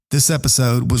This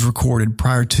episode was recorded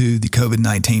prior to the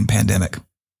COVID-19 pandemic.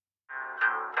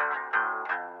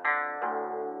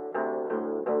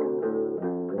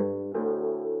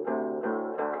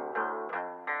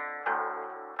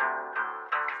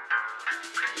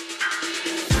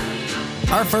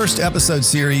 Our first episode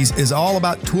series is all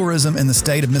about tourism in the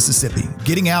state of Mississippi,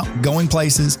 getting out, going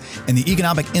places, and the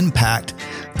economic impact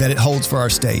that it holds for our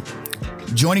state.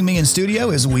 Joining me in studio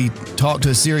as we talk to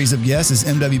a series of guests is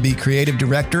MWB Creative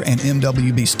Director and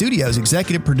MWB Studios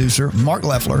Executive Producer Mark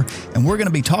Leffler, and we're going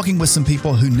to be talking with some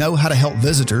people who know how to help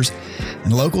visitors,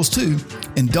 and locals too,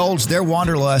 indulge their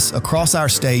wanderlust across our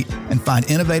state and find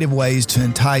innovative ways to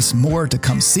entice more to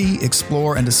come see,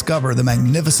 explore, and discover the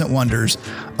magnificent wonders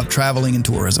of traveling and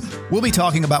tourism. We'll be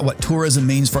talking about what tourism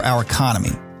means for our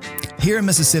economy. Here in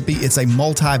Mississippi, it's a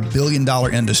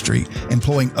multi-billion-dollar industry,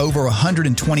 employing over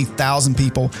 120,000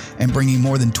 people and bringing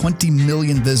more than 20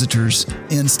 million visitors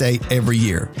in-state every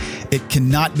year. It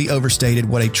cannot be overstated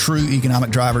what a true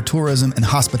economic driver tourism and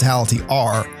hospitality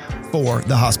are for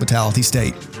the hospitality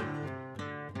state.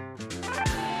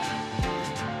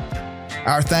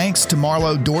 Our thanks to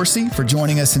Marlo Dorsey for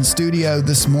joining us in studio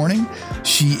this morning.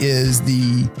 She is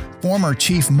the former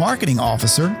Chief Marketing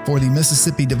Officer for the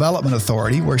Mississippi Development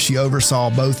Authority, where she oversaw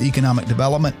both economic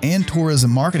development and tourism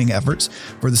marketing efforts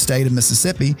for the state of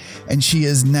Mississippi. And she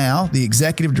is now the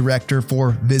Executive Director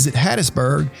for Visit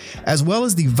Hattiesburg, as well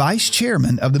as the Vice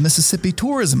Chairman of the Mississippi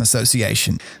Tourism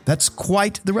Association. That's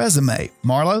quite the resume.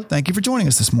 Marlo, thank you for joining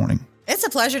us this morning. It's a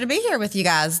pleasure to be here with you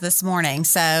guys this morning.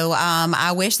 So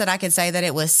I wish that I could say that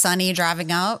it was sunny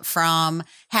driving up from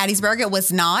Hattiesburg. It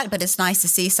was not, but it's nice to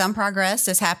see some progress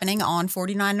is happening on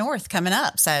 49 North coming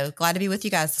up. So glad to be with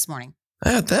you guys this morning.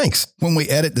 Thanks. When we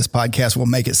edit this podcast, we'll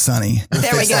make it sunny.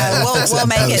 There we go. We'll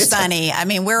make it sunny. I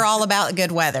mean, we're all about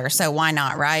good weather, so why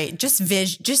not, right? Just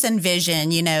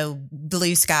envision,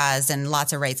 blue skies and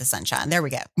lots of rays of sunshine. There we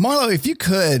go. Marlo, if you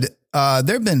could,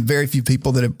 there have been very few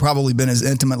people that have probably been as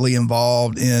intimately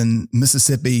involved in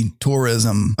Mississippi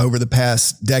tourism over the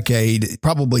past decade,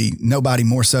 probably nobody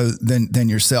more so than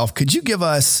yourself. Could you give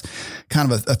us kind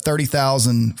of a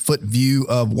 30,000 foot view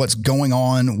of what's going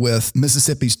on with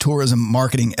Mississippi's tourism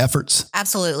marketing efforts?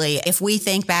 Absolutely. If we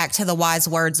think back to the wise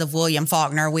words of William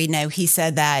Faulkner, we know he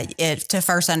said that to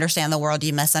first understand the world,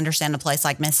 you must understand a place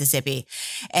like Mississippi.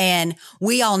 And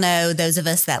we all know, those of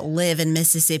us that live in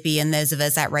Mississippi and those of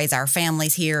us that raise our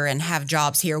families here and have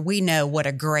jobs here, we know what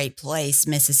a great place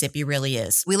Mississippi really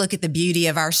is. We look at the beauty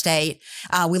of our state.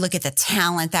 We look at the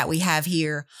talent that we have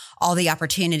here, all the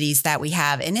opportunities that we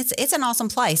have. And it's an awesome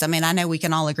place. I mean, I know we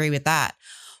can all agree with that.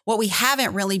 What we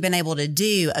haven't really been able to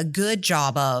do a good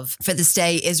job of for the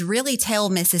state is really tell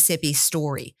Mississippi's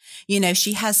story.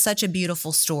 She has such a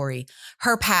beautiful story.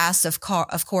 Her past, of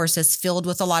course, is filled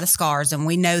with a lot of scars, and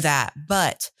we know that.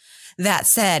 But that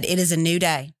said, it is a new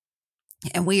day.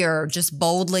 And we are just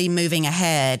boldly moving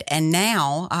ahead. And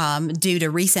now, due to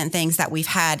recent things that we've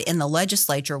had in the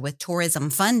legislature with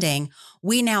tourism funding,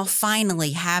 we now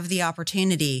finally have the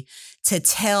opportunity to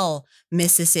tell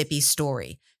Mississippi's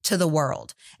story to the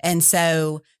world. And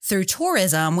so through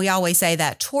tourism, we always say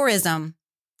that tourism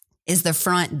is the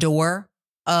front door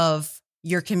of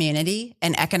your community,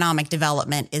 and economic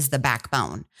development is the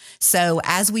backbone. So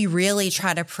as we really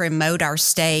try to promote our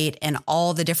state and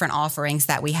all the different offerings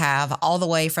that we have, all the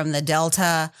way from the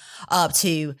Delta up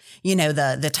to,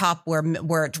 the top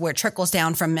where it trickles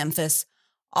down from Memphis,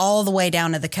 all the way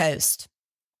down to the coast.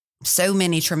 So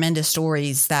many tremendous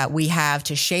stories that we have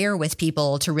to share with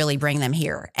people to really bring them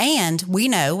here. And we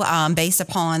know, based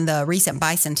upon the recent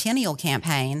bicentennial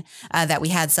campaign that we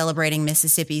had celebrating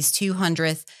Mississippi's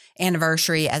 200th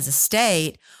anniversary as a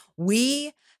state,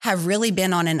 we have really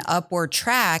been on an upward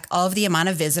track of the amount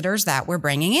of visitors that we're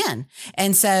bringing in.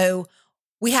 And so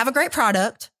we have a great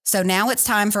product. So now it's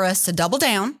time for us to double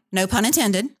down, no pun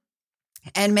intended,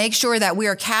 and make sure that we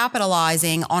are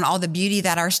capitalizing on all the beauty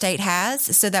that our state has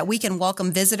so that we can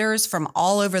welcome visitors from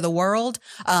all over the world,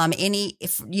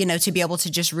 to be able to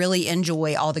just really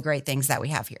enjoy all the great things that we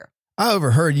have here. I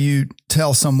overheard you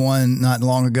tell someone not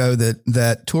long ago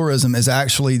that tourism is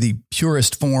actually the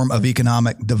purest form of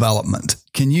economic development.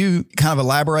 Can you kind of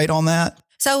elaborate on that?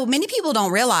 So many people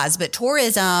don't realize, but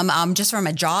tourism, just from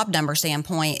a job number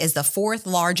standpoint, is the fourth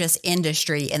largest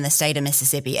industry in the state of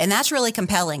Mississippi. And that's really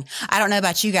compelling. I don't know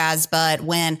about you guys, but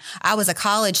when I was a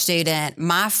college student,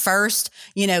 my first,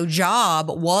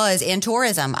 job was in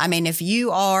tourism. I mean, if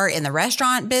you are in the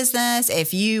restaurant business,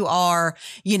 if you are,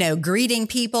 greeting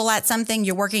people at something,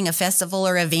 you're working a festival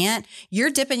or event, you're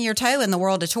dipping your toe in the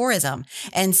world of tourism.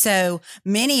 And so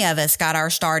many of us got our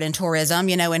start in tourism,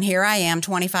 and here I am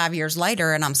 25 years later.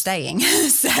 $1 and I'm staying.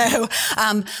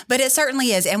 But it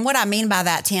certainly is. And what I mean by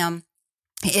that, Tim,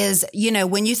 is,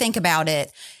 when you think about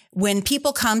it, when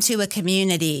people come to a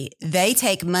community, they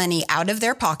take money out of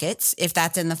their pockets, if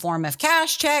that's in the form of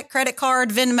cash, check, credit card,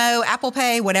 Venmo, Apple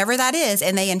Pay, whatever that is,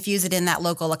 and they infuse it in that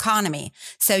local economy.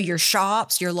 So your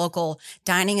shops, your local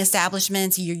dining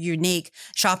establishments, your unique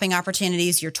shopping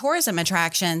opportunities, your tourism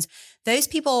attractions, those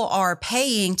people are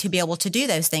paying to be able to do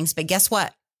those things. But guess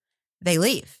what? They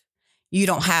leave. You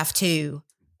don't have to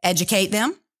educate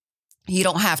them. You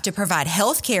don't have to provide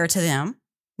health care to them.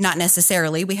 Not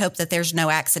necessarily. We hope that there's no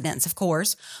accidents, of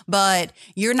course, but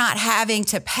you're not having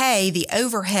to pay the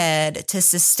overhead to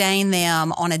sustain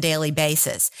them on a daily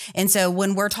basis. And so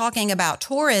when we're talking about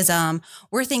tourism,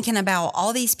 we're thinking about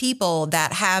all these people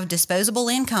that have disposable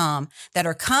income that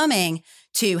are coming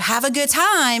to have a good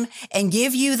time and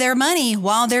give you their money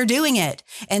while they're doing it.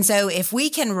 And so if we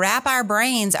can wrap our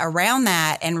brains around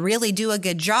that and really do a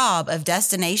good job of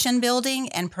destination building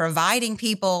and providing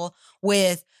people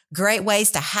with great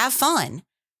ways to have fun,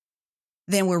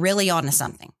 then we're really on to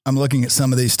something. I'm looking at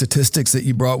some of these statistics that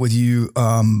you brought with you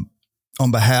on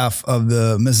behalf of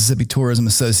the Mississippi Tourism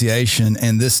Association,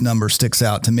 and this number sticks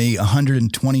out to me.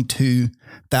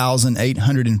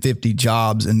 122,850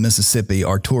 jobs in Mississippi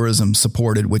are tourism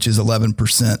supported, which is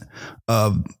 11%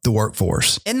 of the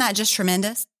workforce. Isn't that just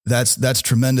tremendous? That's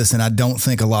tremendous, and I don't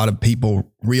think a lot of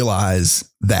people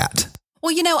realize that.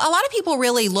 Well, a lot of people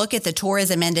really look at the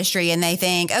tourism industry and they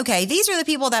think, okay, these are the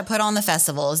people that put on the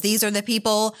festivals. These are the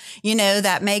people,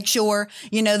 that make sure,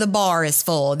 the bar is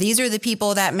full. These are the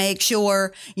people that make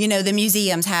sure, the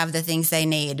museums have the things they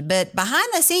need. But behind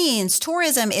the scenes,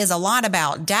 tourism is a lot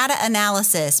about data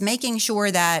analysis, making sure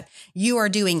that you are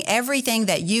doing everything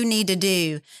that you need to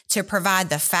do to provide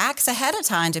the facts ahead of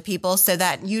time to people so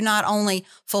that you not only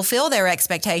fulfill their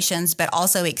expectations, but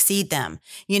also exceed them.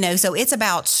 So it's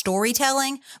about storytelling,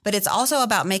 but it's also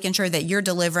about making sure that you're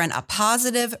delivering a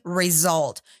positive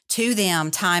result to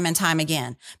them time and time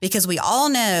again, because we all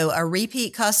know a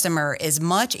repeat customer is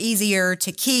much easier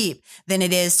to keep than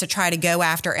it is to try to go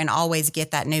after and always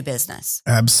get that new business.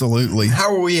 Absolutely.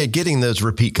 How are we at getting those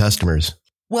repeat customers?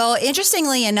 Well,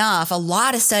 interestingly enough, a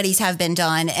lot of studies have been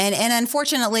done. And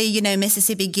unfortunately,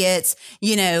 Mississippi gets,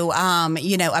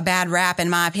 a bad rap, in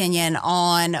my opinion,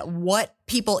 on what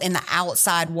people in the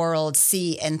outside world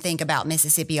see and think about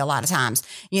Mississippi a lot of times.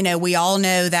 We all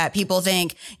know that people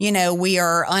think, we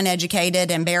are uneducated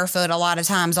and barefoot a lot of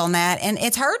times on that. And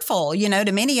it's hurtful,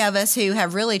 to many of us who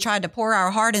have really tried to pour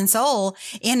our heart and soul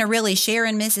into really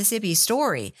sharing Mississippi's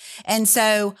story. And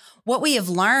so what we have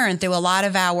learned through a lot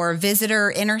of our visitor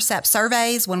intercept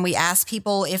surveys, when we ask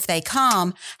people if they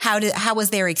come, how was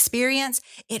their experience?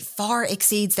 It far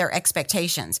exceeds their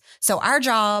expectations. So our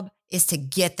job is to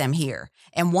get them here.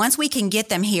 And once we can get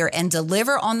them here and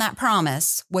deliver on that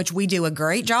promise, which we do a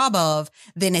great job of,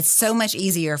 then it's so much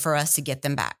easier for us to get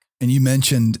them back. And you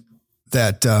mentioned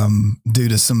that due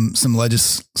to some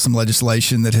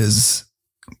legislation that has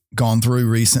gone through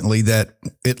recently, that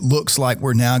it looks like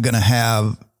we're now going to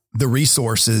have the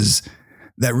resources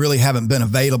that really haven't been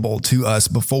available to us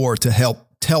before to help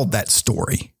tell that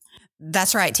story.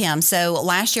 That's right, Tim. So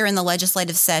last year in the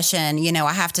legislative session,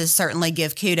 I have to certainly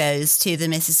give kudos to the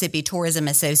Mississippi Tourism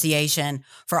Association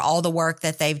for all the work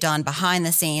that they've done behind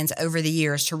the scenes over the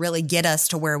years to really get us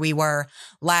to where we were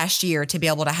last year, to be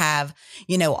able to have,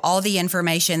 all the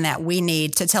information that we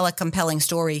need to tell a compelling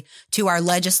story to our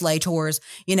legislators,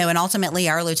 and ultimately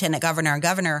our lieutenant governor and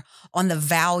governor on the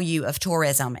value of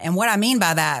tourism. And what I mean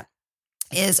by that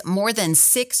is more than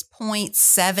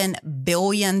 $6.7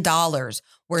 billion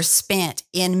were spent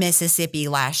in Mississippi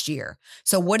last year.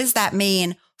 So what does that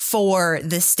mean for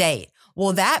the state?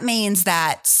 Well, that means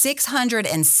that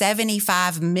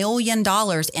 $675 million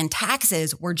in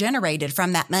taxes were generated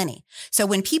from that money. So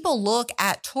when people look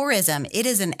at tourism, it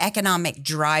is an economic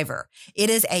driver. It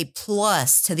is a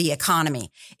plus to the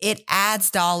economy. It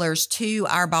adds dollars to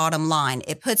our bottom line.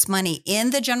 It puts money in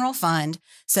the general fund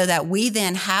so that we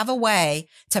then have a way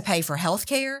to pay for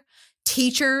healthcare,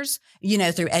 teachers,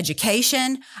 through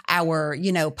education, our,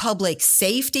 public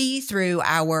safety, through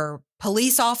our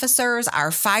police officers,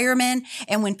 our firemen.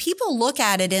 And when people look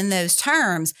at it in those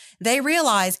terms, they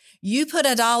realize you put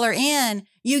 $1 in,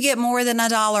 you get more than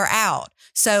 $1 out.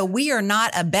 So we are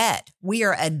not a bet. We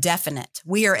are a definite.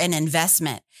 We are an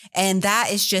investment. And that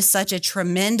is just such a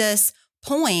tremendous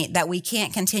point that we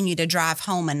can't continue to drive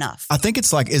home enough. I think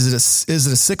it's like, is it a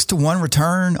 6-to-1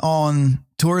 return on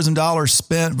tourism dollars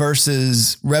spent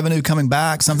versus revenue coming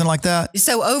back, something like that?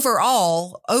 So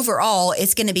overall,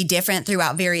 it's going to be different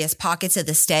throughout various pockets of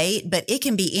the state, but it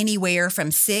can be anywhere from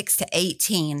 6 to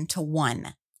 18 to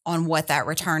 1. on what that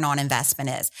return on investment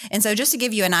is. And so just to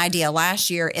give you an idea, last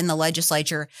year in the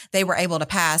legislature, they were able to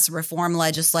pass reform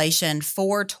legislation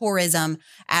for tourism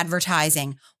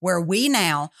advertising, where we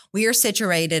are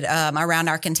situated around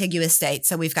our contiguous states.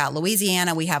 So we've got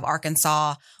Louisiana, we have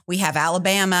Arkansas, we have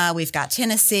Alabama, we've got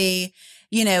Tennessee.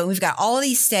 We've got all of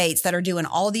these states that are doing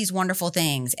all these wonderful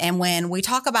things. And when we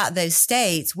talk about those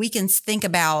states, we can think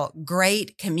about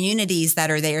great communities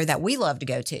that are there that we love to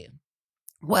go to.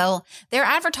 Well, their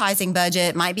advertising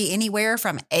budget might be anywhere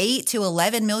from $8 to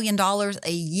 $11 million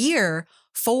a year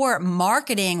for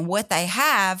marketing what they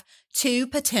have to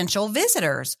potential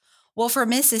visitors. Well, for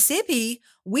Mississippi,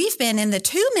 we've been in the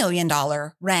 $2 million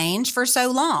range for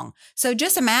so long. So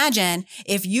just imagine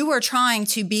if you were trying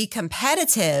to be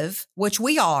competitive, which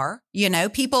we are,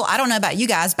 people, I don't know about you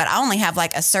guys, but I only have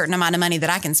like a certain amount of money that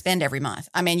I can spend every month.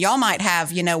 I mean, y'all might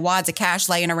have, wads of cash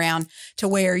laying around to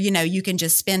where, you can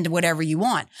just spend whatever you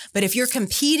want. But if you're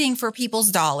competing for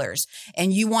people's dollars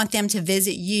and you want them to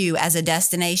visit you as a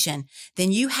destination,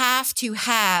 then you have to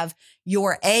have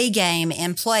your A game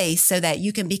in place so that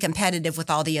you can be competitive with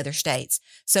all the other states.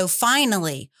 So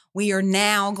finally, we are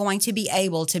now going to be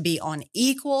able to be on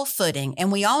equal footing.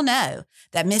 And we all know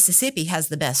that Mississippi has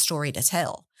the best story to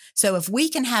tell. So if we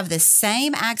can have the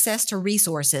same access to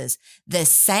resources, the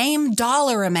same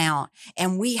dollar amount,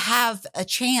 and we have a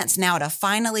chance now to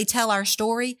finally tell our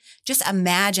story, just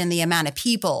imagine the amount of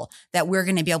people that we're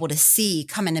going to be able to see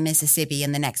coming to Mississippi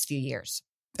in the next few years.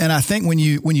 And I think when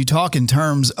you talk in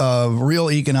terms of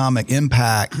real economic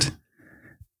impact,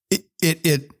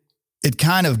 it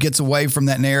kind of gets away from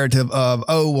that narrative of,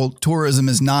 tourism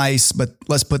is nice, but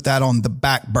let's put that on the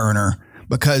back burner,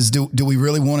 because do we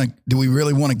really want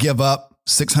to give up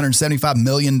 $675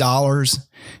 million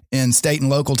in state and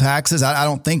local taxes? I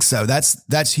don't think so.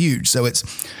 That's huge. So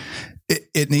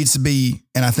it needs to be,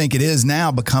 and I think it is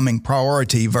now becoming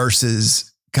priority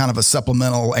versus kind of a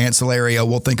supplemental ancillary.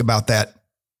 We'll think about that.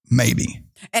 Maybe.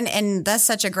 And that's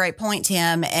such a great point,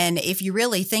 Tim. And if you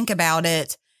really think about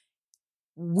it,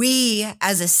 we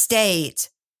as a state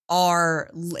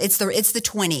it's the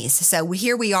 20s. So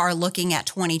here we are looking at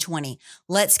 2020.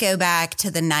 Let's go back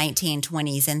to the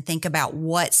 1920s and think about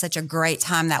what such a great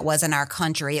time that was in our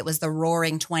country. It was the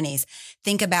roaring 20s.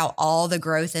 Think about all the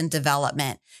growth and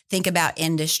development. Think about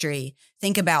industry.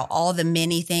 Think about all the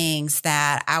many things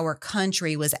that our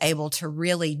country was able to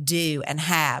really do and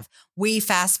have. We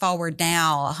fast forward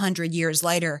now 100 years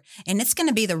later, and it's going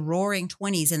to be the roaring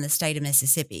 20s in the state of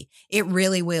Mississippi. It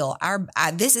really will.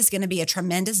 This is going to be a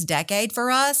tremendous decade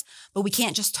for us, but we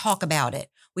can't just talk about it.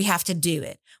 We have to do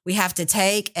it. We have to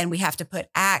take and we have to put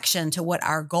action to what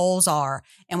our goals are,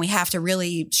 and we have to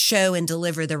really show and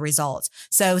deliver the results.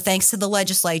 So thanks to the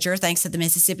legislature, thanks to the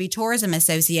Mississippi Tourism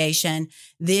Association,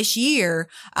 this year,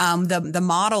 the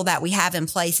model that we have in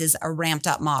place is a ramped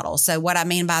up model. So what I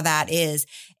mean by that is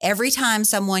every time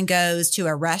someone goes to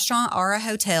a restaurant or a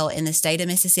hotel in the state of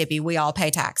Mississippi, we all pay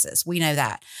taxes. We know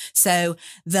that. So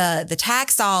the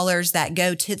tax dollars that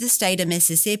go to the state of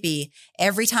Mississippi,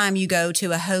 every time you go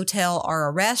to a hotel or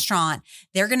a restaurant,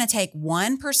 they're going to take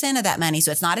 1% of that money.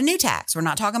 So it's not a new tax. We're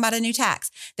not talking about a new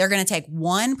tax. They're going to take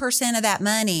 1% of that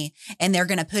money and they're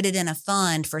going to put it in a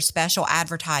fund for special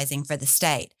advertising for the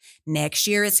state. Next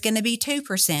year, it's going to be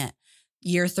 2%.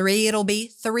 Year 3, it'll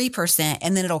be 3%,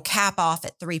 and then it'll cap off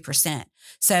at 3%.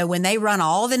 So when they run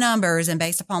all the numbers and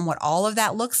based upon what all of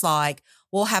that looks like,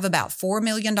 we'll have about $4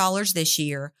 million this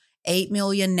year, $8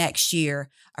 million next year,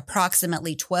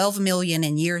 approximately $12 million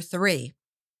in year 3.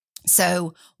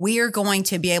 So we are going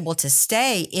to be able to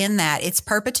stay in that. It's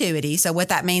perpetuity. So what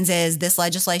that means is this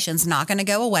legislation is not going to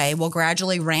go away. We'll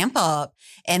gradually ramp up,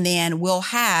 and then we'll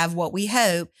have what we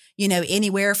hope,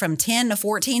 anywhere from $10 to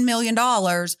 $14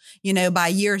 million, by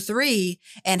year 3,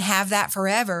 and have that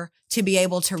forever to be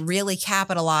able to really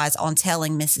capitalize on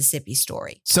telling Mississippi's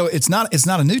story. So it's not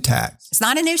a new tax. It's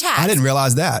not a new tax. I didn't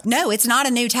realize that. No, it's not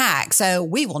a new tax. So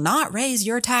we will not raise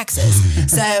your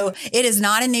taxes. So it is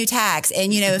not a new tax.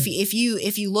 And, if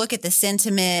you look at the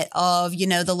sentiment of,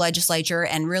 the legislature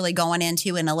and really going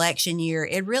into an election year,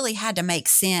 it really had to make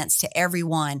sense to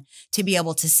everyone to be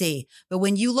able to see. But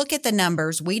when you look at the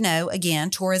numbers, we know, again,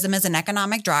 tourism is an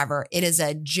economic driver. It is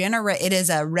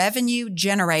a revenue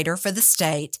generator for the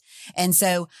state. And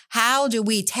so how do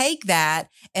we take that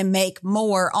and make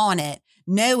more on it,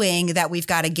 knowing that we've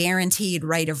got a guaranteed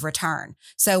rate of return?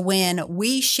 So when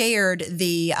we shared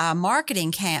the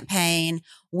marketing campaign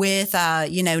with,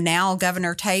 now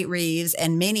Governor Tate Reeves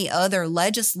and many other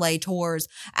legislators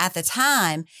at the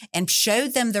time, and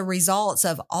showed them the results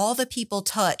of all the people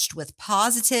touched with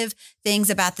positive things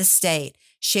about the state,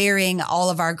 sharing all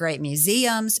of our great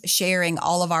museums, sharing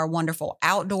all of our wonderful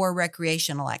outdoor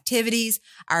recreational activities,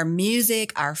 our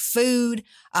music, our food,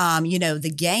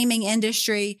 the gaming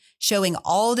industry, showing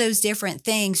all those different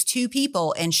things to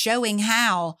people and showing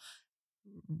how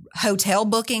hotel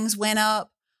bookings went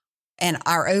up and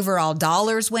our overall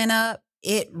dollars went up.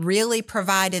 It really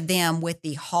provided them with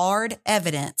the hard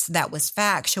evidence that was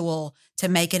factual to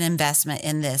make an investment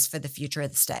in this for the future of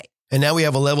the state. And now we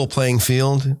have a level playing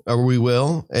field, or we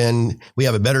will, and we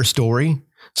have a better story.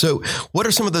 So what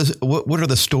are some of those, what are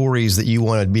the stories that you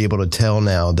want to be able to tell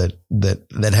now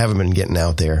that haven't been getting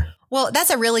out there? Well, that's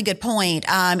a really good point.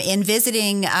 In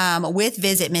visiting with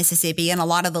Visit Mississippi and a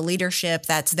lot of the leadership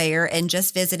that's there, and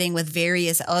just visiting with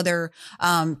various other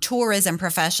tourism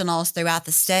professionals throughout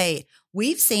the state,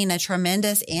 we've seen a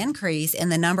tremendous increase in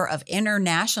the number of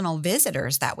international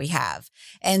visitors that we have.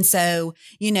 And so,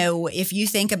 if you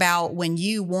think about when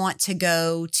you want to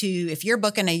go to, if you're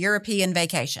booking a European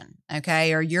vacation,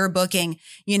 okay, or you're booking,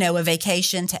 a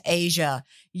vacation to Asia,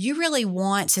 you really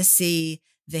want to see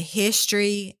the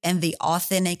history and the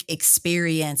authentic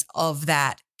experience of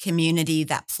that community,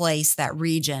 that place, that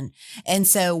region. And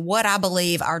so what I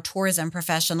believe our tourism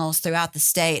professionals throughout the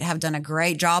state have done a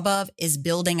great job of is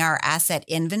building our asset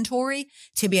inventory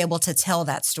to be able to tell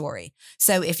that story.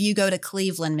 So if you go to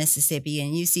Cleveland, Mississippi,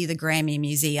 and you see the Grammy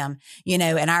Museum,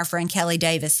 and our friend Kelly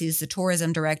Davis, who's the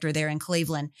tourism director there in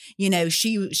Cleveland,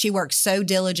 she works so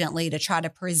diligently to try to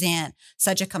present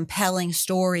such a compelling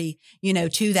story,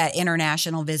 to that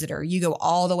international visitor. You go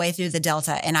all the way through the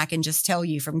Delta, and I can just tell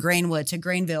you from Greenwood to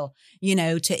Greenville,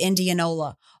 to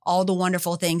Indianola, all the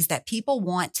wonderful things that people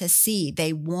want to see.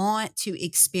 They want to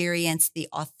experience the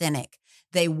authentic.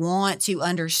 They want to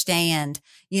understand,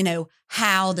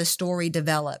 how the story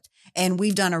developed. And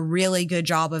we've done a really good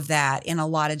job of that in a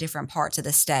lot of different parts of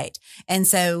the state. And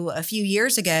so a few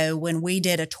years ago, when we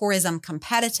did a tourism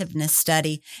competitiveness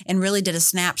study and really did a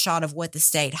snapshot of what the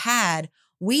state had,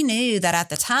 we knew that at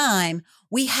the time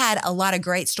we had a lot of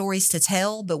great stories to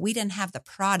tell, but we didn't have the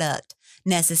product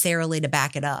necessarily to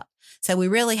back it up. So we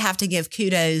really have to give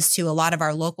kudos to a lot of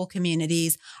our local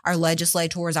communities, our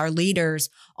legislators, our leaders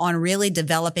on really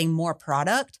developing more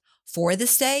product for the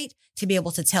state to be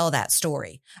able to tell that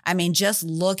story. I mean, just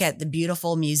look at the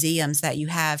beautiful museums that you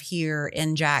have here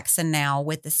in Jackson now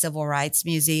with the Civil Rights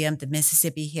Museum, the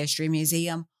Mississippi History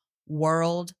Museum,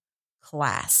 world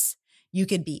class. You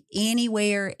could be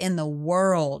anywhere in the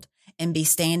world and be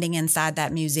standing inside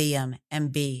that museum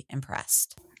and be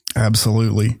impressed.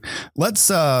 Absolutely. Let's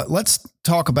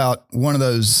talk about one of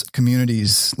those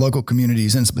communities, local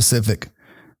communities in specific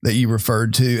that you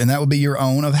referred to, and that would be your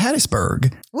own of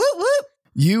Hattiesburg. Whoop, whoop.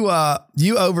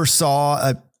 You oversaw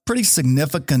a pretty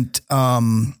significant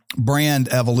brand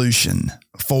evolution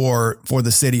for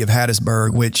the city of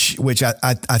Hattiesburg, which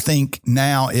I think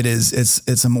now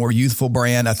it's a more youthful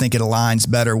brand. I think it aligns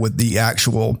better with the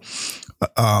actual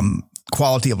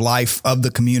quality of life of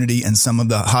the community and some of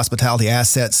the hospitality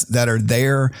assets that are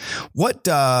there. What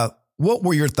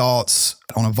were your thoughts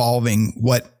on evolving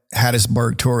what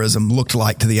Hattiesburg tourism looked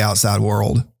like to the outside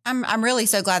world? I'm really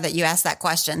so glad that you asked that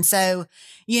question. So,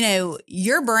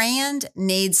 your brand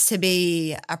needs to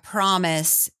be a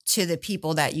promise to the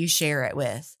people that you share it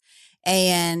with.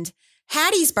 And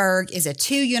Hattiesburg is a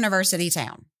 2-university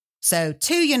town. So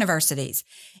 2 universities.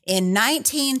 In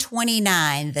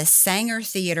 1929, the Sanger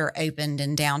Theater opened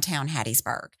in downtown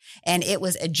Hattiesburg, and it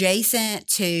was adjacent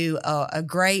to a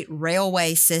great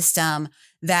railway system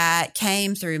that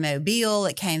came through Mobile,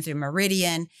 it came through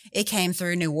Meridian, it came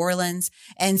through New Orleans.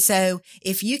 And so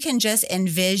if you can just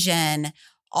envision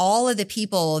all of the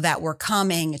people that were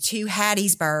coming to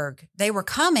Hattiesburg, they were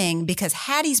coming because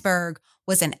Hattiesburg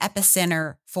was an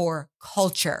epicenter for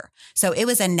culture. So it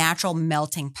was a natural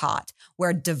melting pot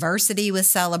where diversity was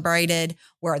celebrated,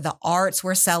 where the arts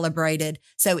were celebrated.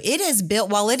 So it is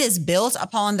built, while it is built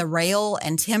upon the rail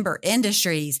and timber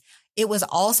industries, it was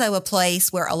also a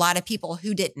place where a lot of people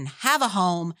who didn't have a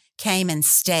home came and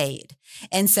stayed.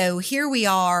 And so here we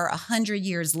are 100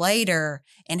 years later,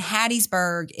 and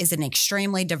Hattiesburg is an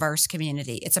extremely diverse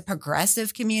community. It's a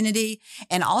progressive community.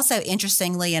 And also,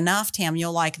 interestingly enough, Tim,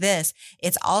 you'll like this,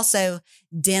 it's also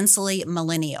densely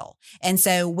millennial. And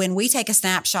so when we take a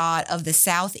snapshot of the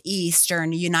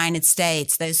southeastern United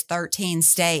States, those 13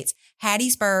 states,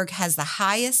 Hattiesburg has the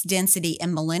highest density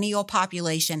and millennial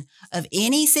population of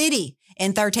any city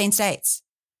in 13 states.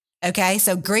 Okay.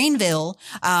 So Greenville,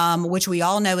 which we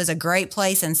all know is a great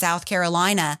place in South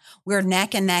Carolina, we're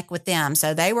neck and neck with them.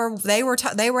 So they were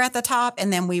at the top,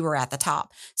 and then we were at the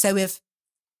top. So if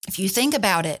you think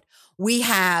about it, we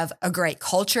have a great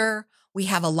culture. We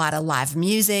have a lot of live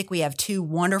music. We have 2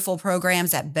 wonderful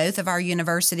programs at both of our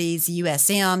universities,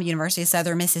 USM, University of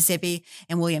Southern Mississippi,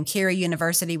 and William Carey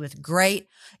University, with great,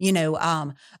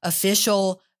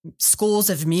 official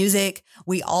schools of music.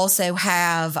 We also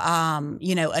have,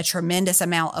 a tremendous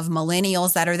amount of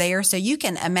millennials that are there. So you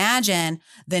can imagine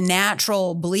the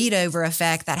natural bleed over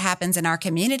effect that happens in our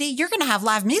community. You're going to have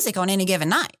live music on any given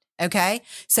night. Okay.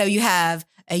 So you have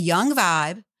a young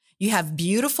vibe. You have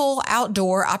beautiful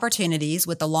outdoor opportunities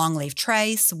with the longleaf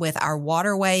trace, with our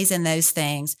waterways and those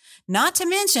things. Not to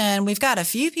mention, we've got a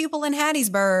few people in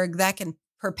Hattiesburg that can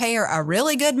prepare a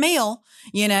really good meal.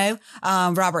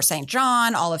 Robert St.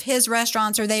 John, all of his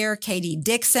restaurants are there. Katie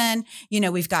Dixon,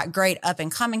 we've got great up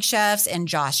and coming chefs, and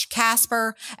Josh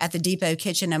Casper at the Depot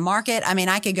Kitchen and Market. I mean,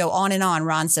 I could go on and on.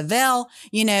 Ron Savell,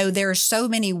 there are so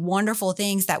many wonderful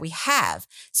things that we have.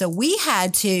 So we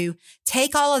had to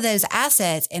take all of those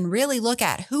assets and really look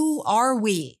at who are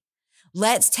we?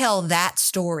 Let's tell that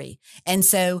story. And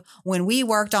so when we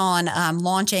worked on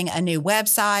launching a new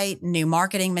website, new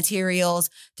marketing materials,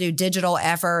 through digital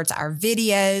efforts, our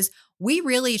videos, we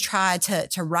really tried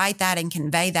to write that and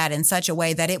convey that in such a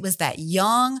way that it was that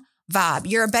young vibe.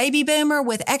 You're a baby boomer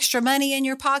with extra money in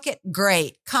your pocket?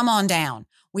 Great. Come on down.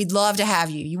 We'd love to have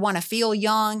you. You want to feel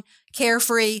young,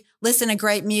 carefree, listen to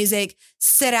great music,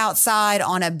 sit outside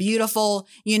on a beautiful,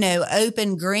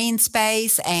 open green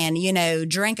space and,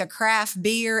 drink a craft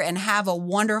beer and have a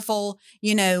wonderful,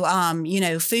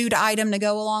 food item to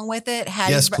go along with it.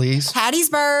 Yes, please.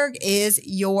 Hattiesburg is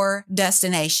your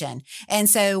destination. And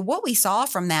so what we saw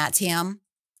from that, Tim,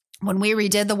 when we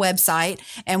redid the website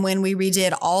and when we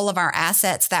redid all of our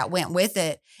assets that went with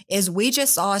it, is we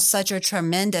just saw such a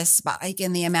tremendous spike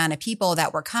in the amount of people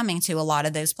that were coming to a lot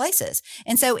of those places.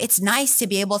 And so it's nice to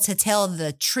be able to tell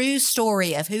the true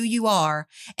story of who you are.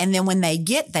 And then when they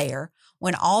get there,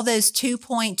 when all those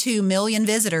 2.2 million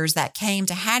visitors that came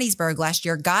to Hattiesburg last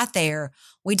year got there,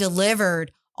 we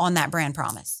delivered on that brand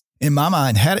promise. In my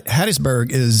mind,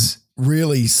 Hattiesburg is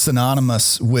really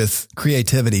synonymous with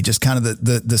creativity, just kind of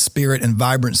the spirit and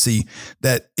vibrancy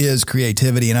that is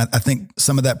creativity. And I think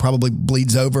some of that probably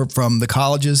bleeds over from the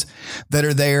colleges that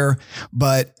are there,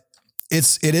 but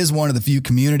it is one of the few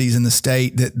communities in the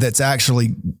state that's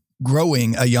actually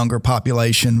growing a younger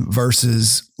population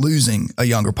versus losing a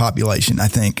younger population, I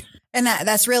think. And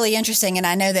that's really interesting. And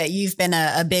I know that you've been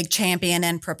a big champion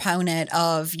and proponent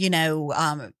of,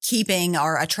 keeping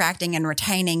or attracting and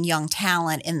retaining young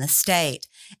talent in the state.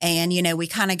 And, we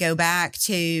kind of go back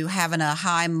to having a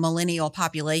high millennial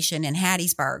population in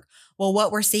Hattiesburg. Well,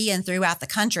 what we're seeing throughout the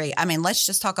country, I mean, let's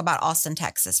just talk about Austin,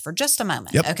 Texas for just a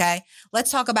moment. Yep. Okay. Let's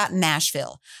talk about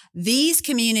Nashville. These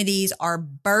communities are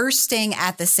bursting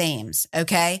at the seams.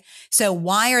 Okay. So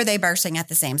why are they bursting at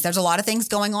the seams? There's a lot of things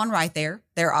going on right there.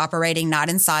 They're operating not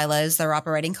in silos. They're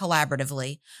operating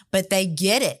collaboratively, but they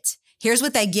get it. Here's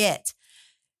what they get.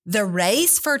 The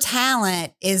race for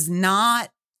talent is not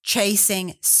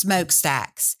chasing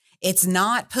smokestacks. It's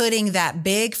not putting that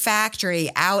big factory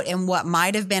out in what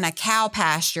might have been a cow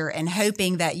pasture and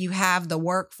hoping that you have the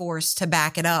workforce to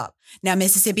back it up. Now,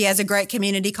 Mississippi has a great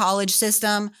community college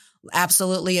system.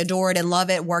 Absolutely adore it and love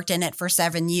it. Worked in it for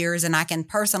 7 years. And I can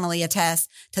personally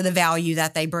attest to the value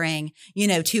that they bring,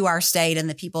 to our state and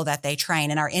the people that they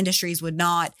train. And our industries would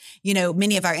not,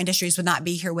 many of our industries would not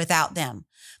be here without them.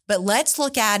 But let's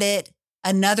look at it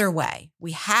another way.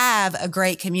 We have a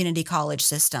great community college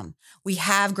system. We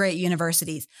have great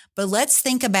universities, but let's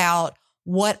think about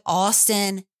what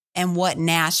Austin and what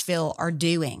Nashville are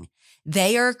doing.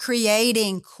 They are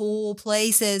creating cool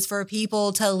places for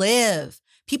people to live.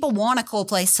 People want a cool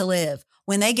place to live.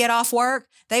 When they get off work,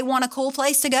 they want a cool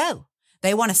place to go.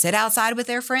 They want to sit outside with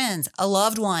their friends, a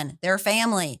loved one, their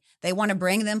family. They want to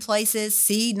bring them places,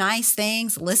 see nice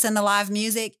things, listen to live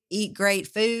music, eat great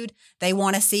food. They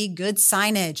want to see good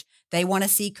signage. They want to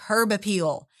see curb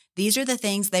appeal. These are the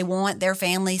things they want their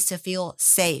families to feel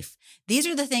safe. These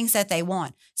are the things that they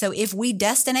want. So if we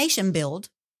destination build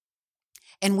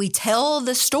and we tell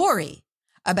the story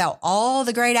about all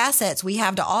the great assets we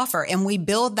have to offer and we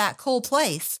build that cool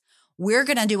place, we're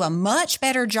going to do a much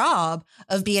better job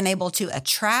of being able to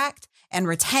attract and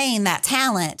retain that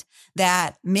talent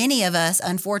that many of us,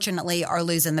 unfortunately, are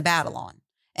losing the battle on.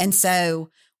 And so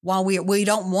while we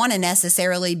don't want to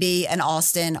necessarily be an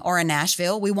Austin or a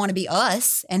Nashville, we want to be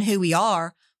us and who we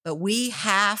are, but we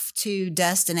have to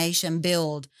destination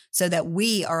build so that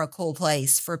we are a cool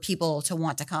place for people to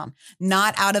want to come,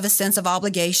 not out of a sense of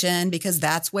obligation because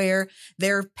that's where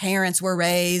their parents were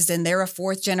raised and they're a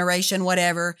fourth generation,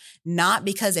 whatever, not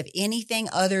because of anything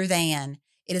other than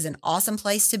it is an awesome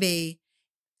place to be.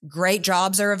 Great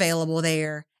jobs are available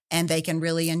there and they can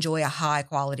really enjoy a high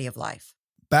quality of life.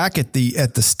 Back at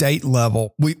the state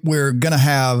level, we're going to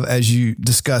have, as you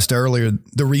discussed earlier,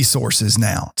 the resources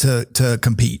now to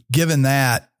compete. Given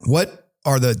that, what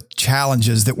are the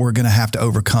challenges that we're going to have to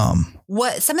overcome?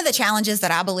 Some of the challenges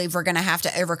that I believe we're going to have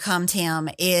to overcome, Tim,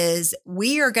 is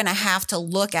we are going to have to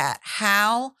look at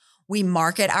how we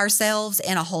market ourselves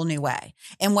in a whole new way.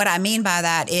 And what I mean by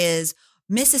that is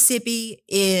Mississippi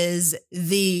is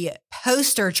the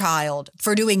poster child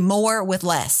for doing more with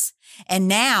less. And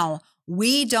now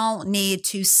we don't need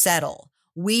to settle.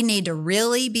 We need to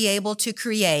really be able to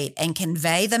create and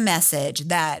convey the message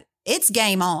that it's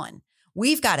game on.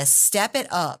 We've got to step it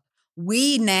up.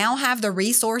 We now have the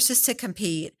resources to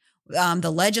compete.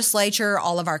 The legislature,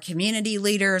 all of our community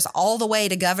leaders, all the way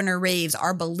to Governor Reeves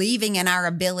are believing in our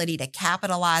ability to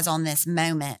capitalize on this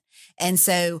moment. And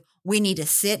so we need to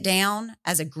sit down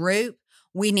as a group.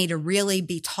 We need to really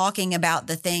be talking about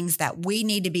the things that we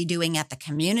need to be doing at the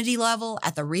community level,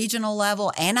 at the regional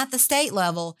level, and at the state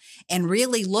level, and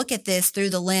really look at this through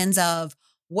the lens of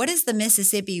what is the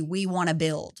Mississippi we want to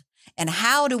build? And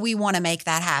how do we want to make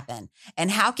that happen?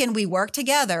 And how can we work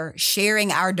together,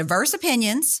 sharing our diverse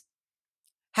opinions,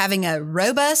 having a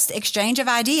robust exchange of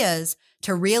ideas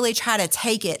to really try to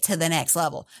take it to the next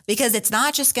level? Because it's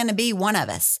not just going to be one of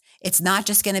us. It's not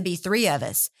just going to be three of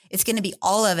us. It's going to be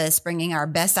all of us bringing our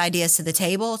best ideas to the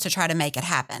table to try to make it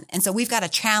happen. And so we've got to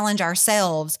challenge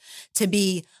ourselves to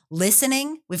be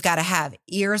listening. We've got to have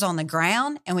ears on the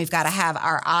ground, and we've got to have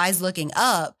our eyes looking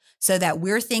up so that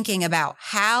we're thinking about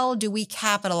how do we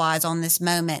capitalize on this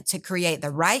moment to create the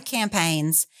right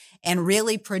campaigns and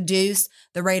really produce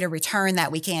the rate of return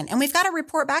that we can. And we've got to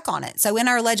report back on it. So in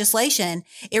our legislation,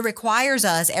 it requires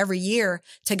us every year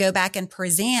to go back and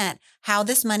present how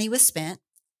this money was spent,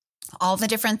 all the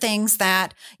different things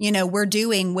that, we're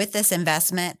doing with this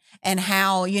investment, and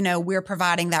how, we're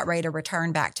providing that rate of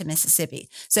return back to Mississippi.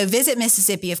 So Visit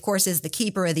Mississippi, of course, is the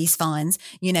keeper of these funds.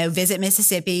 Visit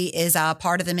Mississippi is a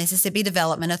part of the Mississippi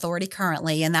Development Authority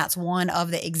currently, and that's one of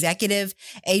the executive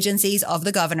agencies of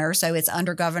the governor. So it's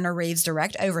under Governor Reeves'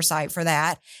 direct oversight for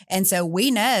that. And so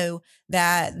we know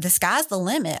that the sky's the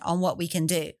limit on what we can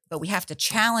do, but we have to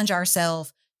challenge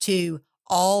ourselves to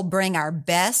all bring our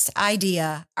best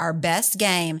idea, our best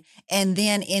game, and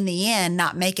then in the end,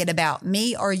 not make it about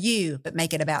me or you, but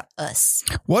make it about us.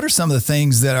 What are some of the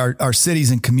things that our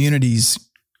cities and communities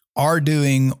are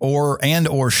doing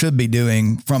or should be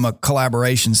doing from a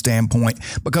collaboration standpoint?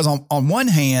 Because on one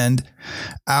hand,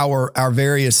 our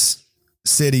various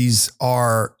cities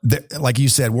are, like you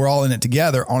said, we're all in it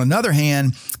together. On another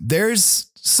hand, there's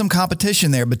some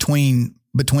competition there between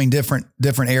different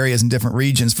areas and different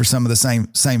regions for some of the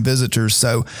same visitors.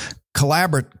 So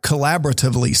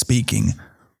collaboratively speaking,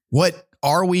 what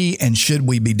are we and should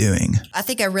we be doing? I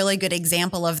think a really good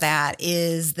example of that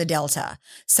is the Delta.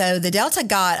 So the Delta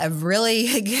got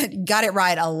it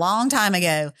right a long time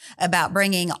ago about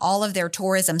bringing all of their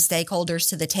tourism stakeholders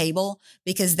to the table,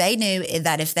 because they knew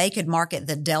that if they could market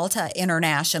the Delta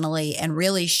internationally and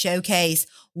really showcase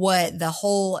what the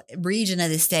whole region of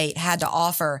the state had to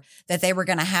offer, that they were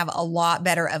going to have a lot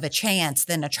better of a chance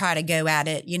than to try to go at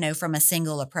it, from a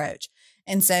single approach.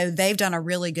 And so they've done a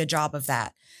really good job of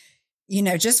that.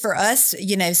 Just for us,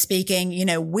 speaking,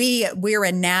 we're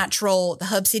a natural, the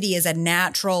Hub City is a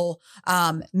natural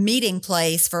meeting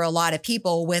place for a lot of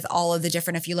people with all of the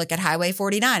different, if you look at Highway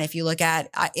 49, if you look at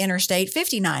Interstate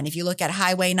 59, if you look at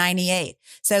Highway 98.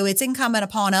 So it's incumbent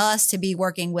upon us to be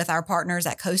working with our partners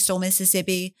at Coastal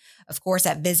Mississippi, of course,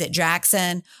 at Visit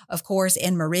Jackson, of course,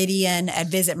 in Meridian, at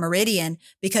Visit Meridian,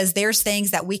 because there's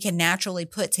things that we can naturally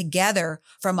put together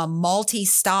from a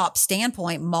multi-stop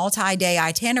standpoint, multi-day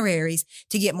itineraries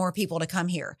to get more people to come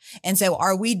here. And so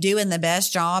are we doing the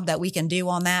best job that we can do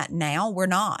on that now? We're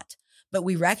not, but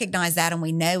we recognize that and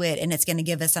we know it, and it's going to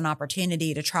give us an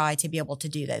opportunity to try to be able to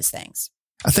do those things.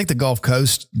 I think the Gulf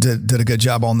Coast did a good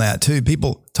job on that too.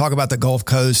 People talk about the Gulf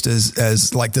Coast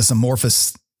as like this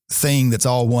amorphous thing that's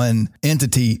all one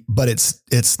entity, but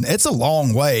it's a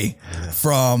long way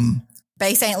from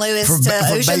Bay St. Louis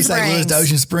to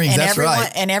Ocean Springs. That's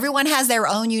right. And everyone has their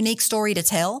own unique story to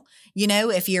tell.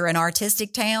 If you're an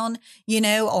artistic town,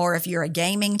 or if you're a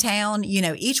gaming town,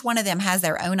 each one of them has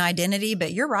their own identity.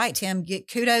 But you're right, Tim,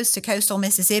 kudos to Coastal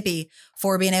Mississippi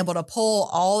for being able to pull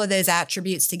all of those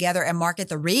attributes together and market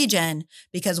the region,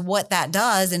 because what that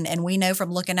does, and we know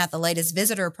from looking at the latest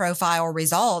visitor profile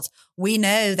results, we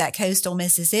know that Coastal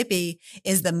Mississippi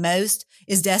is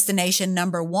destination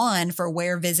number one for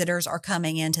where visitors are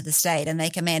coming into the state. And they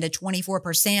commanded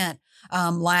 24%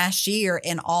 last year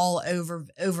in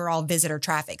overall visitor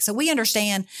traffic. So we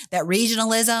understand that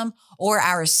regionalism or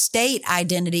our state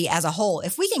identity as a whole,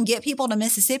 if we can get people to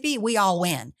Mississippi, we all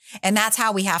win. And that's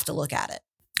how we have to look at it.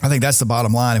 I think that's the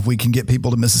bottom line. If we can get people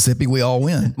to Mississippi, we all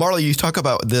win. Marla, you talk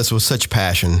about this with such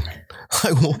passion.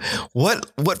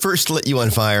 What first lit you on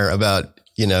fire about,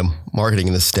 marketing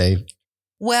in the state?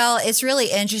 Well, it's really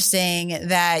interesting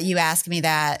that you ask me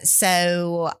that.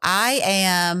 So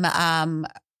I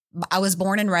was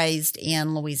born and raised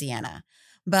in Louisiana.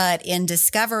 But in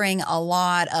discovering a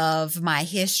lot of my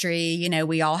history,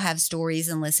 we all have stories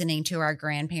and listening to our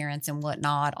grandparents and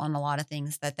whatnot on a lot of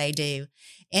things that they do.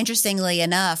 Interestingly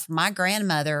enough, my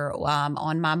grandmother,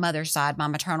 on my mother's side, my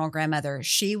maternal grandmother,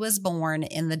 she was born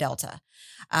in the Delta.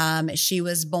 She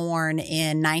was born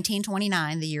in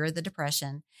 1929, the year of the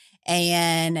Depression,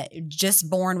 and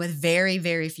just born with very,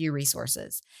 very few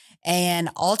resources. And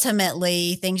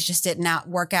ultimately, things just did not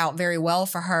work out very well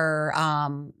for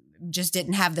her. Just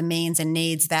didn't have the means and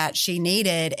needs that she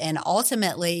needed. And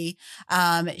ultimately,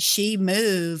 she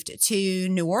moved to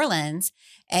New Orleans,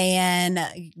 and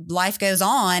life goes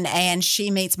on, and she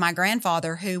meets my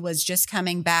grandfather, who was just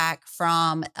coming back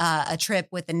from a trip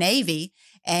with the Navy.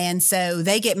 And so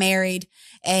they get married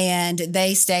and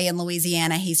they stay in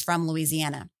Louisiana. He's from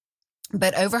Louisiana.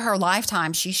 But over her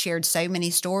lifetime, she shared so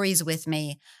many stories with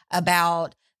me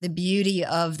about the beauty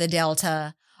of the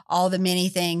Delta, all the many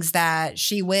things that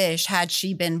she wished, had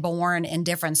she been born in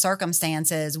different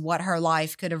circumstances, what her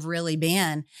life could have really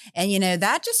been. And,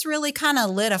 that just really kind of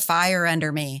lit a fire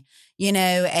under me,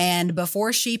 and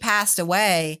before she passed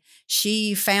away,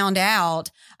 she found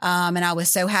out, and I was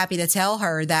so happy to tell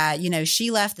her that, she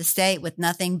left the state with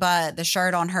nothing but the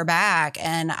shirt on her back.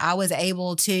 And I was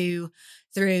able to,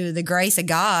 through the grace of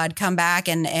God, come back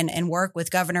and work with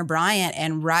Governor Bryant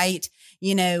and write,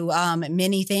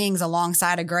 many things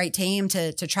alongside a great team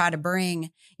to try to bring,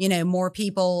 more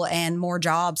people and more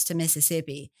jobs to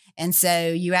Mississippi. And so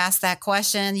you asked that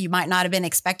question, you might not have been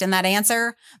expecting that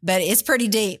answer, but it's pretty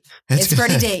deep. It's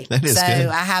pretty deep. That is so good.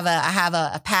 I have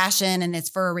a passion, and it's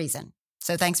for a reason.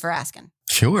 So thanks for asking.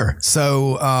 Sure.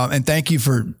 So, and thank you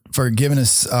for giving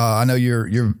us, I know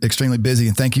you're extremely busy,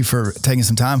 and thank you for taking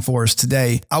some time for us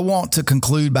today. I want to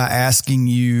conclude by asking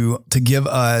you to give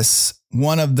us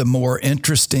one of the more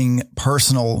interesting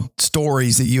personal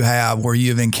stories that you have where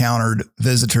you've encountered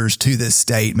visitors to this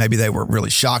state. Maybe they were really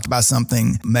shocked by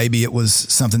something. Maybe it was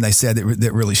something they said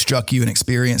that really struck you, an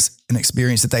experience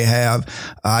that they have.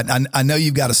 I know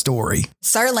you've got a story.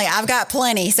 Certainly. I've got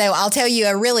plenty. So I'll tell you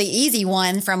a really easy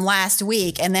one from last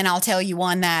week. And then I'll tell you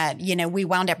one that, we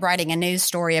wound up writing a news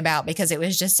story about because it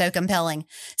was just so compelling.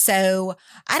 So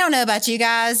I don't know about you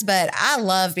guys, but I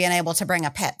love being able to bring a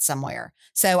pet somewhere.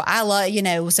 So I love,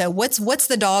 so what's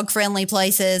the dog friendly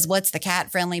places? What's the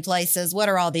cat friendly places? What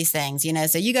are all these things?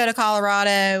 So you go to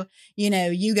Colorado,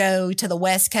 you go to the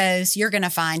West Coast, you're going to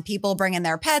find people bringing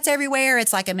their pets everywhere.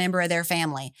 It's like a member of their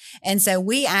family. And so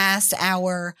we asked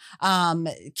our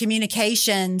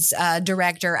communications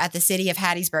director at the city of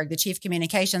Hattiesburg, the chief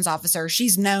communications officer.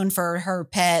 She's known for her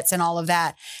pets and all of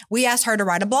that. We asked her to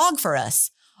write a blog for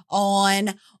us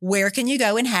on where can you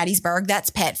go in Hattiesburg that's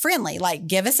pet friendly. Like,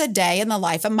 give us a day in the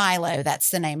life of Milo. That's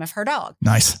the name of her dog.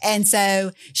 Nice. And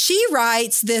so she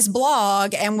writes this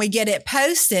blog and we get it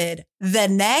posted. The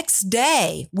next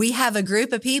day, we have a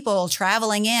group of people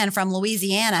traveling in from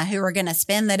Louisiana who are going to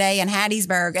spend the day in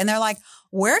Hattiesburg. And they're like,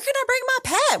 where can I bring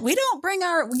my pet? We don't bring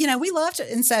our, we love to.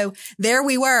 And so there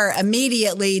we were,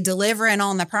 immediately delivering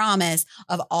on the promise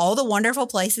of all the wonderful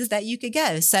places that you could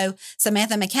go. So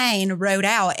Samantha McCain wrote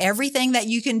out everything that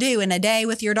you can do in a day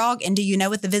with your dog. And do you know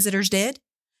what the visitors did?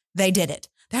 They did it.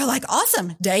 They're like,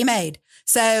 awesome, day made.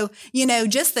 So,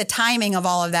 just the timing of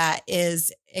all of that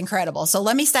is incredible. So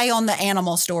let me stay on the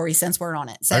animal story since we're on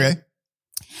it. So Okay.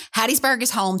 Hattiesburg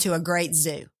is home to a great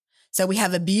zoo. So we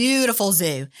have a beautiful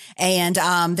zoo, and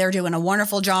they're doing a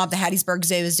wonderful job. The Hattiesburg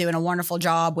Zoo is doing a wonderful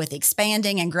job with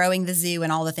expanding and growing the zoo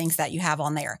and all the things that you have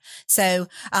on there. So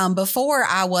before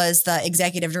I was the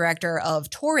executive director of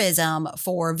tourism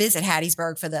for Visit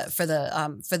Hattiesburg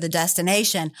for the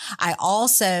destination, I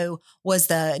also was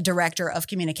the director of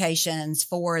communications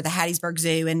for the Hattiesburg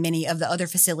Zoo and many of the other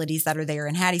facilities that are there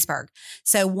in Hattiesburg.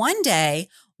 So one day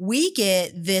we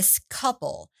get this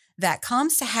couple that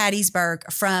comes to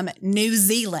Hattiesburg from New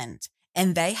Zealand,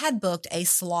 and they had booked a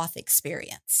sloth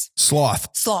experience.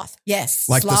 Sloth, yes.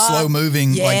 like sloth. the slow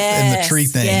moving, like in the tree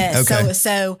thing. Yes. Okay.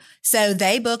 So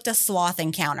they booked a sloth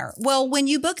encounter. Well, when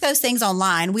you book those things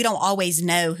online, we don't always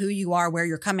know who you are, where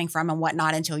you're coming from, and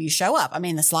whatnot until you show up. I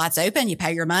mean, the slot's open, you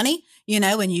pay your money,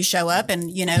 and you show up,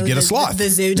 and you get a sloth. The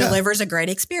zoo delivers a great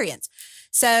experience.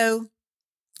 So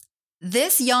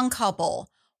This young couple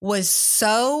was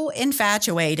so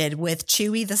infatuated with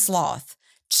Chewy the Sloth,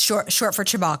 short for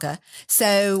Chewbacca.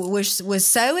 So was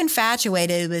so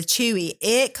infatuated with Chewy,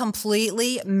 it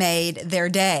completely made their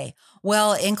day.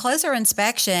 Well, in closer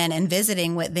inspection and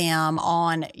visiting with them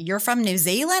on, you're from New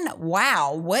Zealand?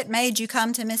 Wow. What made you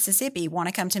come to Mississippi, want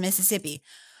to come to Mississippi?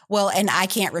 Well, and I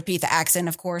can't repeat the accent,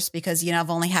 of course, because, I've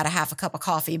only had a half a cup of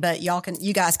coffee, but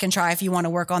you guys can try if you want to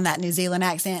work on that New Zealand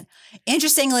accent.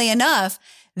 Interestingly enough,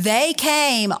 they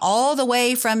came all the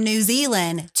way from New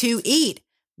Zealand to eat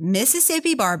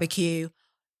Mississippi barbecue,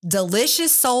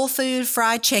 delicious soul food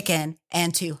fried chicken,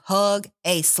 and to hug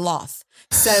a sloth.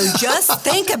 So just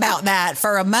think about that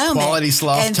for a moment. Quality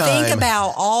sloth and time. think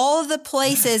about all the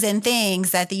places and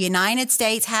things that the United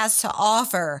States has to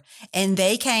offer. And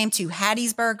they came to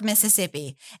Hattiesburg,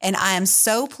 Mississippi. And I am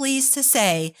so pleased to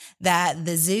say that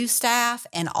the zoo staff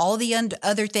and all the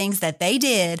other things that they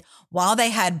did while they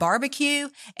had barbecue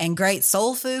and great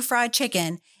soul food fried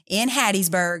chicken in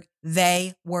Hattiesburg,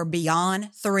 they were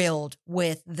beyond thrilled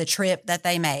with the trip that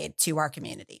they made to our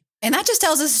community. And that just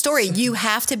tells us a story. You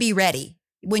have to be ready.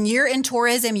 When you're in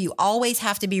tourism, you always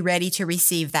have to be ready to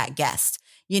receive that guest.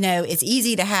 It's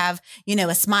easy to have,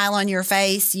 a smile on your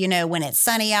face, when it's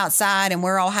sunny outside and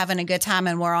we're all having a good time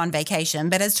and we're on vacation.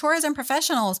 But as tourism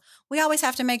professionals, we always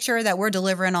have to make sure that we're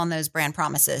delivering on those brand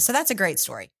promises. So that's a great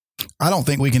story. I don't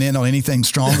think we can end on anything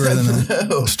stronger than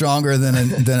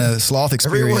a sloth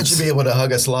experience. Everyone should be able to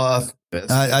hug a sloth.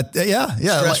 Yeah.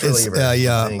 Stress reliever,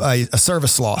 A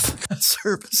service sloth. A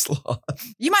service sloth.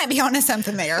 You might be onto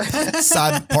something there.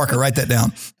 Parker, write that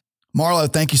down. Marlo,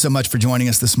 thank you so much for joining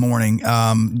us this morning.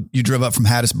 You drove up from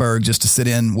Hattiesburg just to sit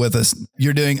in with us.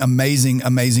 You're doing amazing,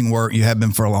 amazing work. You have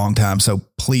been for a long time. So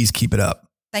please keep it up.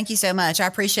 Thank you so much. I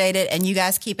appreciate it. And you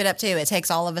guys keep it up too. It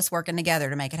takes all of us working together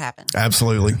to make it happen.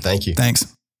 Absolutely. Thank you.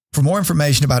 Thanks. For more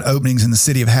information about openings in the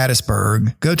city of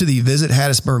Hattiesburg, go to the Visit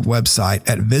Hattiesburg website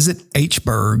at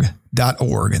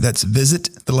visithburg.org. That's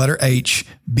visit the letter H,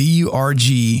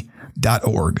 BURG.org.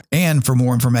 And for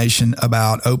more information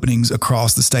about openings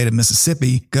across the state of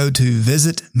Mississippi, go to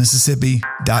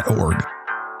visitmississippi.org.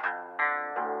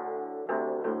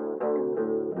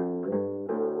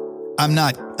 I'm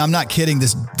not kidding.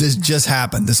 This just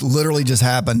happened. This literally just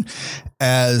happened.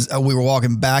 As we were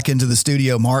walking back into the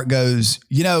studio, Mark goes,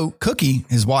 Cookie,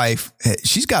 his wife,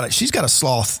 she's got a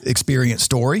sloth experience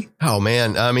story. Oh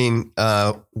man. I mean,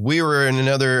 we were in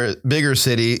another bigger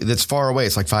city that's far away.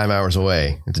 It's like 5 hours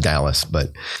away. It's Dallas,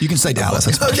 but you can say Dallas.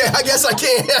 Okay. I guess I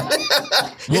can.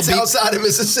 It's outside of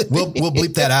Mississippi. We'll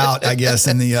bleep that out, I guess,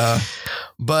 in the,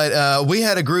 But we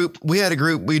had a group. We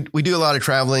do a lot of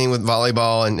traveling with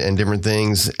volleyball and different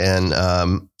things. And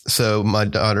so my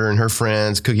daughter and her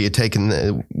friends, Cookie had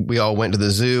we all went to the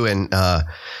zoo and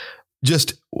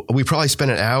we probably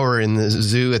spent an hour in the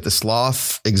zoo at the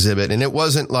sloth exhibit. And it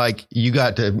wasn't like you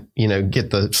got to, get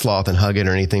the sloth and hug it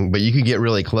or anything, but you could get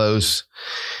really close.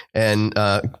 And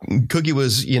Cookie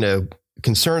was,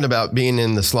 concerned about being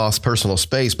in the sloth's personal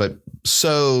space, but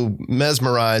so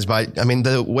mesmerized by,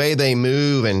 the way they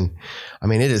move. And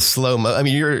it is slow.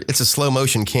 It's a slow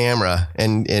motion camera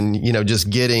and,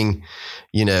 just getting,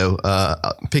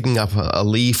 picking up a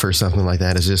leaf or something like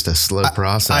that is just a slow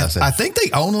process. I think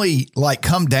they only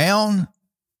come down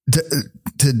to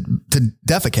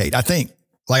defecate. I think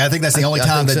that's the only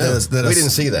time that does that. We didn't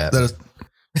see that.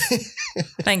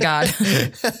 Thank God.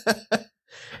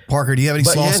 Parker, do you have any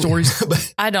sloth stories?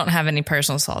 I don't have any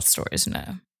personal sloth stories, no.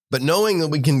 But knowing that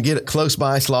we can get a close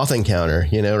by sloth encounter,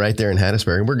 right there in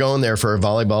Hattiesburg, we're going there for a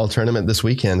volleyball tournament this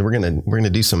weekend. We're gonna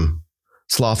do some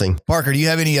slothing. Parker, do you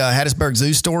have any Hattiesburg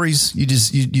Zoo stories?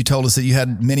 You told us that you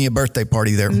had many a birthday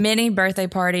party there. Many birthday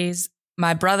parties.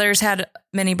 My brothers had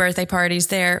many birthday parties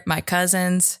there. My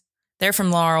cousins, they're from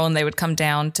Laurel, and they would come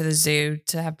down to the zoo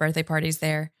to have birthday parties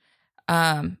there.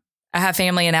 I have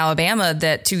family in Alabama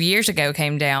that 2 years ago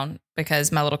came down because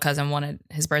my little cousin wanted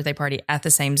his birthday party at the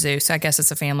same zoo. So I guess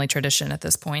it's a family tradition at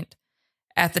this point.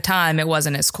 At the time, it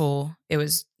wasn't as cool. It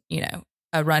was, a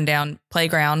rundown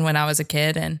playground when I was a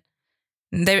kid, and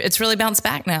it's really bounced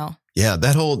back now. Yeah,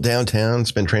 that whole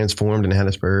downtown's been transformed in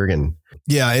Hattiesburg, and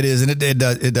yeah, it is, and it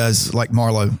does. Like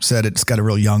Marlo said, it's got a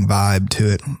real young vibe to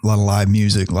it. A lot of live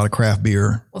music, a lot of craft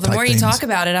beer. Well, the more you talk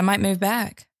about it, I might move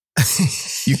back.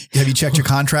 Have you checked your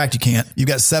contract? You can't. You've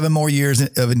got 7 more years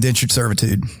of indentured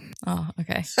servitude. Oh,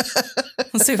 okay.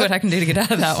 Let's see what I can do to get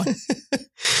out of that one.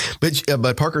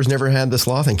 But Parker's never had the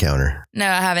sloth encounter. No,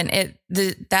 I haven't.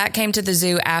 That came to the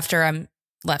zoo after I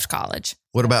left college.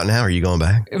 What about now? Are you going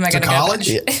back Am I to college?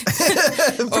 Go back?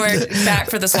 Or back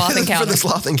for the sloth encounter. For the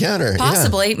sloth encounter.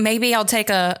 Possibly. Yeah. Maybe I'll take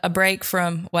a break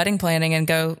from wedding planning and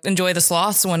go enjoy the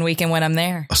sloths one weekend when I'm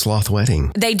there. A sloth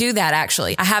wedding. They do that,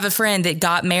 actually. I have a friend that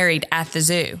got married at the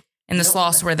zoo, and the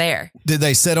sloths were there. Did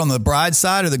they sit on the bride's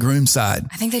side or the groom's side?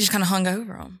 I think they just kind of hung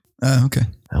over them. Oh, okay.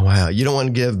 Oh, wow. You don't want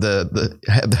to give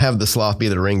have the sloth be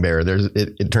the ring bearer.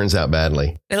 It turns out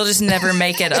badly. It'll just never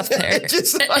make it up there.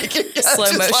 Just like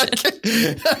Slow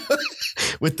motion.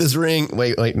 With this ring.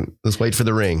 Wait. Let's wait for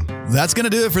the ring. That's going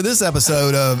to do it for this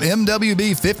episode of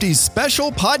MWB 50's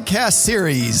special podcast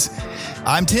series.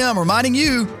 I'm Tim reminding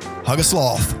you, hug a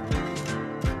sloth.